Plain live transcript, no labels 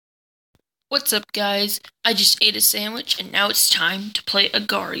What's up, guys? I just ate a sandwich, and now it's time to play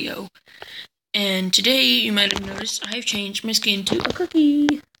Agar.io. And today, you might have noticed, I have changed my skin to a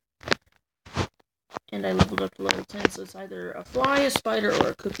cookie. And I leveled up to level 10, so it's either a fly, a spider,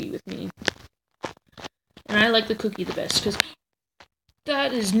 or a cookie with me. And I like the cookie the best, because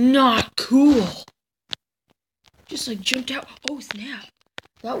that is not cool. Just like jumped out. Oh, snap.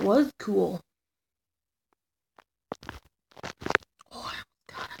 That was cool. Oh,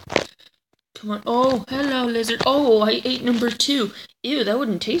 God. Come on. Oh, hello, lizard. Oh, I ate number 2. Ew, that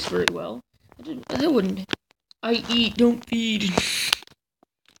wouldn't taste very well. That wouldn't. I eat, don't feed.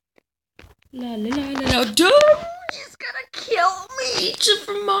 La la la la la. Dude, he's gonna kill me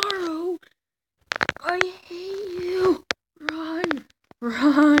tomorrow. I hate you. Run.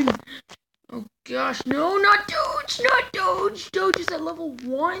 Run. Oh gosh, no, not Doge, not Doge. Doge is at level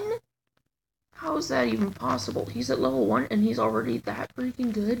 1? How is that even possible? He's at level 1 and he's already that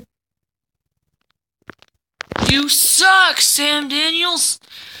freaking good? You suck, Sam Daniels!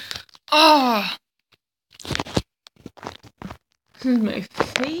 Oh! This is my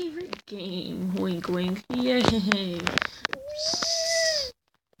favorite game. Wink, wink. Yay!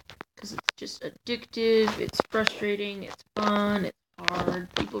 Because it's just addictive, it's frustrating, it's fun, it's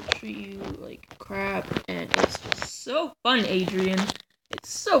hard. People treat you like crap, and it's just so fun, Adrian. It's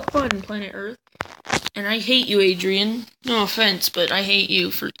so fun, Planet Earth. And I hate you, Adrian. No offense, but I hate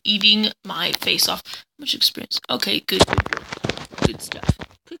you for eating my face off. How much experience? Okay, good. Good stuff.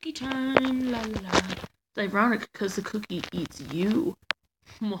 Cookie time, la la la. It's ironic because the cookie eats you.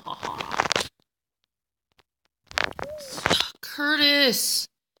 Curtis!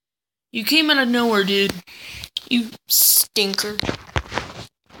 You came out of nowhere, dude. You stinker.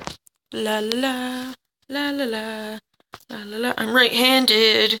 La la la, la la la, la la la. I'm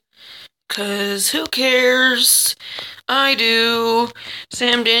right-handed. 'Cause who cares? I do.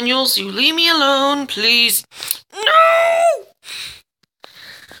 Sam Daniels, you leave me alone, please. No!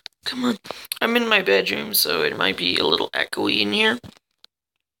 Come on. I'm in my bedroom, so it might be a little echoey in here.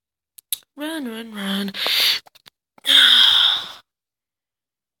 Run, run, run.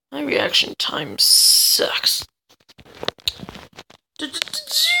 My reaction time sucks. Run.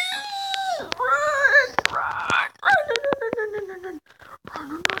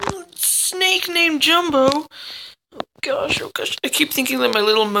 Snake named Jumbo. Oh gosh. I keep thinking that my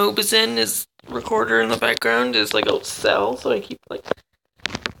little Mobizen is recorder in the background is like a cell, so I keep like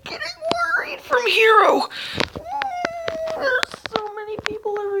getting worried from Hero. There's so many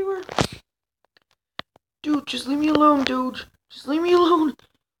people everywhere. Dude, just leave me alone, dude. Just leave me alone.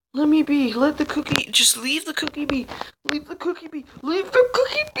 Let me be. Let the cookie. Just leave the cookie be. Leave the cookie be. Leave the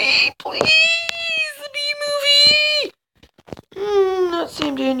cookie be, please. The bee movie. Not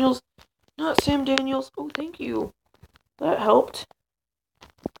Sam Daniels. Not Sam Daniels. Oh, thank you. That helped.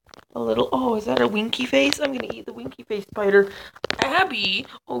 A little. Oh, is that a winky face? I'm gonna eat the winky face spider. Abby.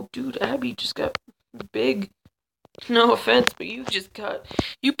 Oh, dude, Abby just got big. No offense, but you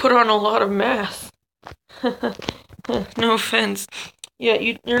put on a lot of mass. No offense. Yeah,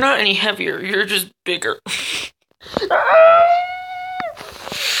 you're not any heavier. You're just bigger.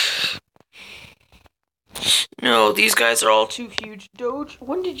 No, these guys are all too huge. Doge,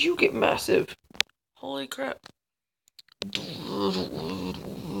 when did you get massive? Holy crap.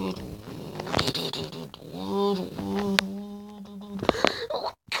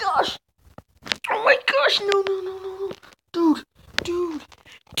 Oh gosh. Oh my gosh, no.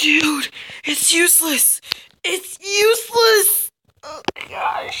 Dude, it's useless. It's useless. Oh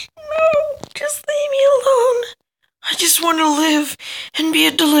gosh, no. Just leave me alone. I just want to live and be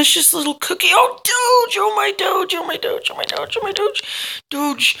a delicious little cookie. Oh, Doge! Oh my Doge! Oh my Doge! Oh my Doge! Oh my Doge!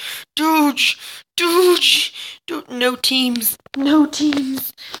 Doge! No teams. No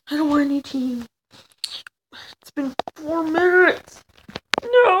teams. I don't want any teams. It's been 4 minutes.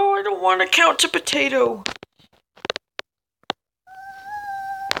 No, I don't want to count to potato.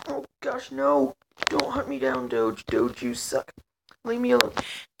 Oh gosh, no. Don't hunt me down, Doge. Doge, you suck. Leave me alone.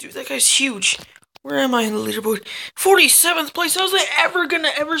 Dude, that guy's huge. Where am I in the leaderboard? 47th place. How was I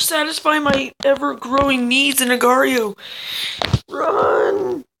ever satisfy my ever-growing needs in Agar.io?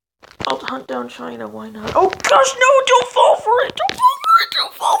 Run! I'll hunt down China. Why not? Oh gosh, no! Don't fall for it! Don't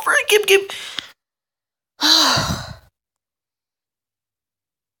fall for it! Gib.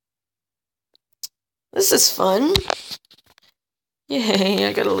 This is fun. Yay,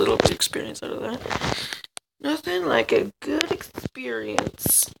 I got a little bit of experience out of that. Nothing like a good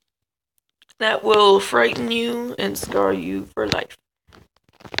experience that will frighten you and scar you for life.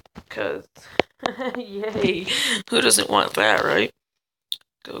 'Cause, yay, who doesn't want that, right?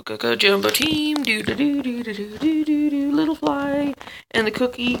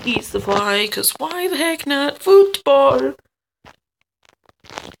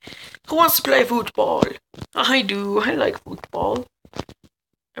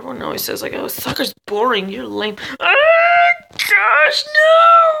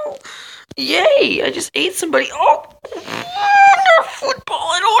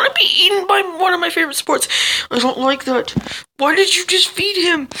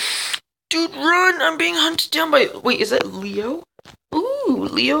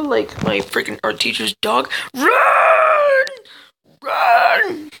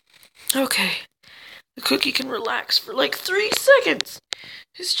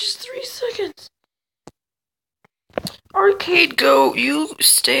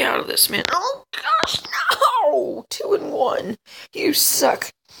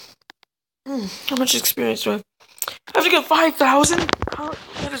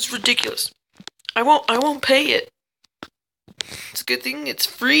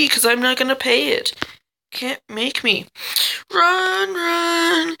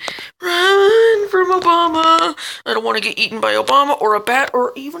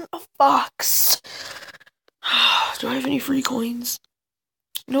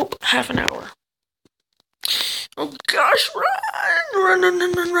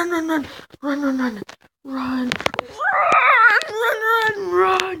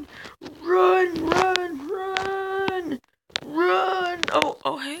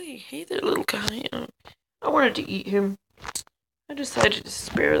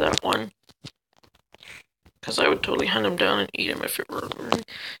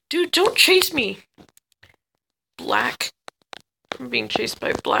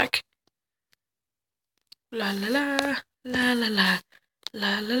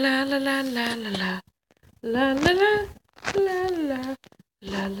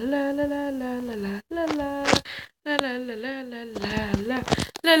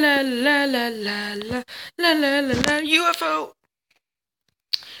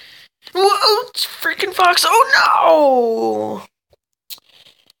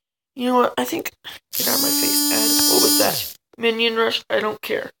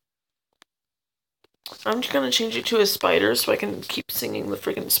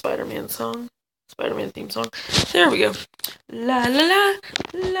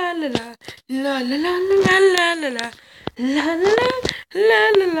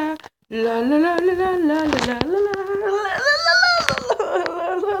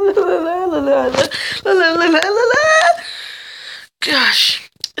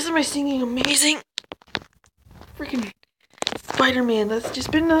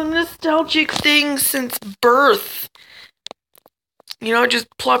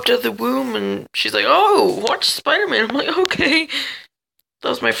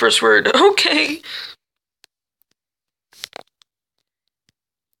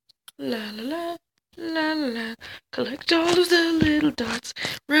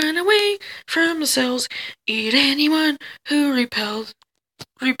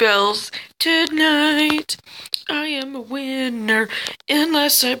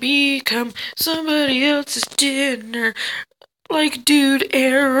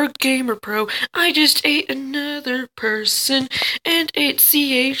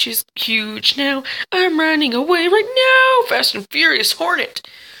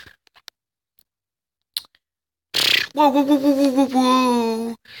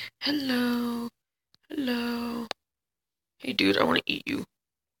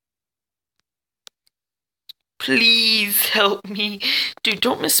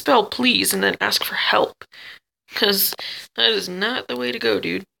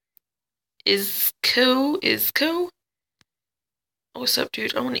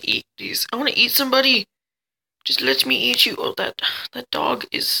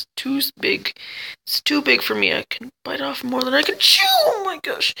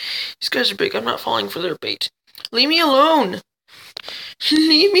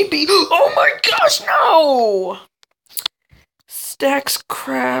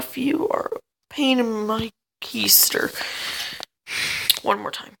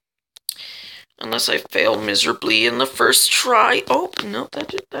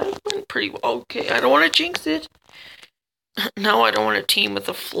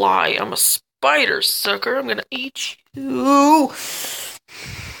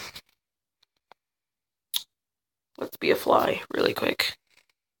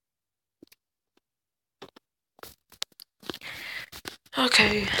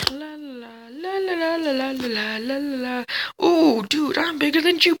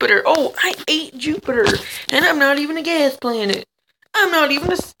 I'm not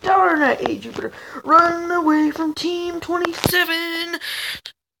even a star in that age. You better run away from Team 27.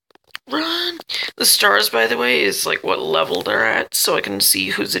 Run. The stars, by the way, is like what level they're at, so I can see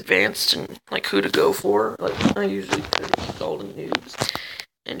who's advanced and like who to go for. Like I usually pick all the noobs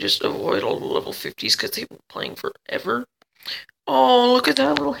and just avoid all the level 50s because they've been playing forever. Oh, look at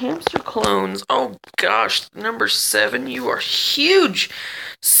that little hamster clones. Oh gosh, number 7, you are huge.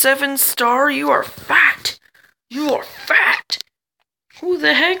 7-star, you are fat. You are fat. Who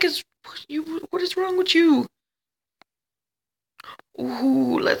the heck is you? What is wrong with you?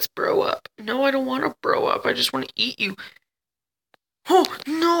 Ooh, let's bro up. No, I don't want to bro up. I just want to eat you. Oh,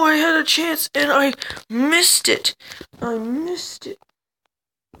 no, I had a chance and I missed it. I missed it.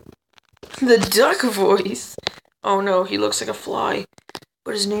 The duck voice. Oh no, he looks like a fly,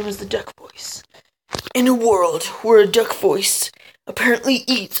 but his name is the duck voice. In a world where a duck voice apparently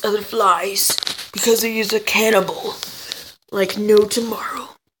eats other flies because he is a cannibal like no tomorrow.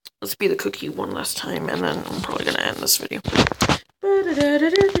 Let's be the cookie one last time and then I'm probably going to end this video.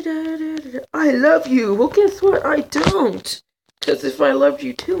 I love you. Well, guess what? I don't. Because if I loved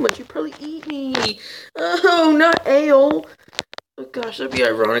you too much, you'd probably eat me. Oh, not Ale. Oh gosh, that'd be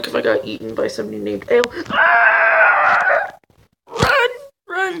ironic if I got eaten by somebody named Ale. Ah! Run!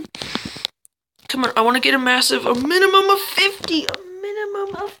 Run! Come on, I want to get a minimum of 50. A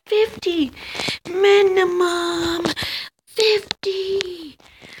minimum of 50. Minimum 50.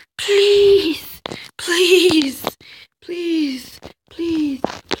 Please. Please. Please. Please.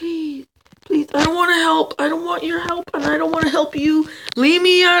 Please. Please. I don't want to help. I don't want your help, and I don't want to help you. Leave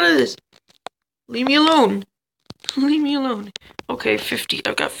me out of this. Leave me alone. Leave me alone. Okay, 50.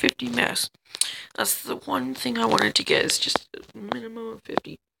 I've got 50 mass. That's the one thing I wanted to get, is just a minimum of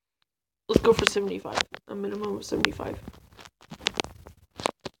 50. Let's go for 75. A minimum of 75.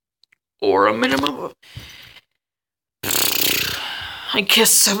 Or a minimum of... I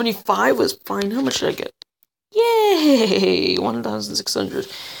guess 75 was fine. How much did I get? Yay! 1,600.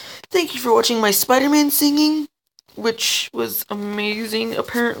 Thank you for watching my Spider-Man singing, which was amazing,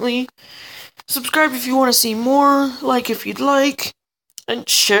 apparently. Subscribe if you want to see more, like if you'd like, and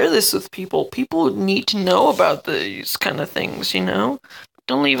share this with people. People need to know about these kind of things, you know?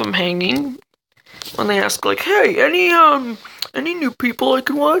 Don't leave them hanging. When they ask, like, hey, any new people I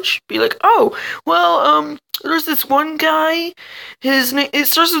can watch? Be like, oh, well, there's this one guy. His name, it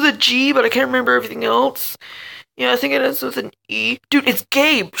starts with a G, but I can't remember everything else. Yeah, I think it ends with an E. Dude, it's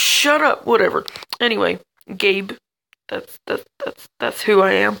Gabe. Shut up. Whatever. Anyway, Gabe. That's who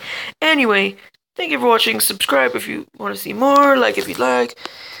I am. Anyway, thank you for watching. Subscribe if you want to see more. Like if you'd like.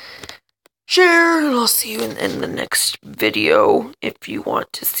 Share, and I'll see you in the next video if you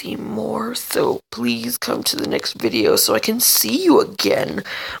want to see more. So please come to the next video so I can see you again.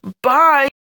 Bye!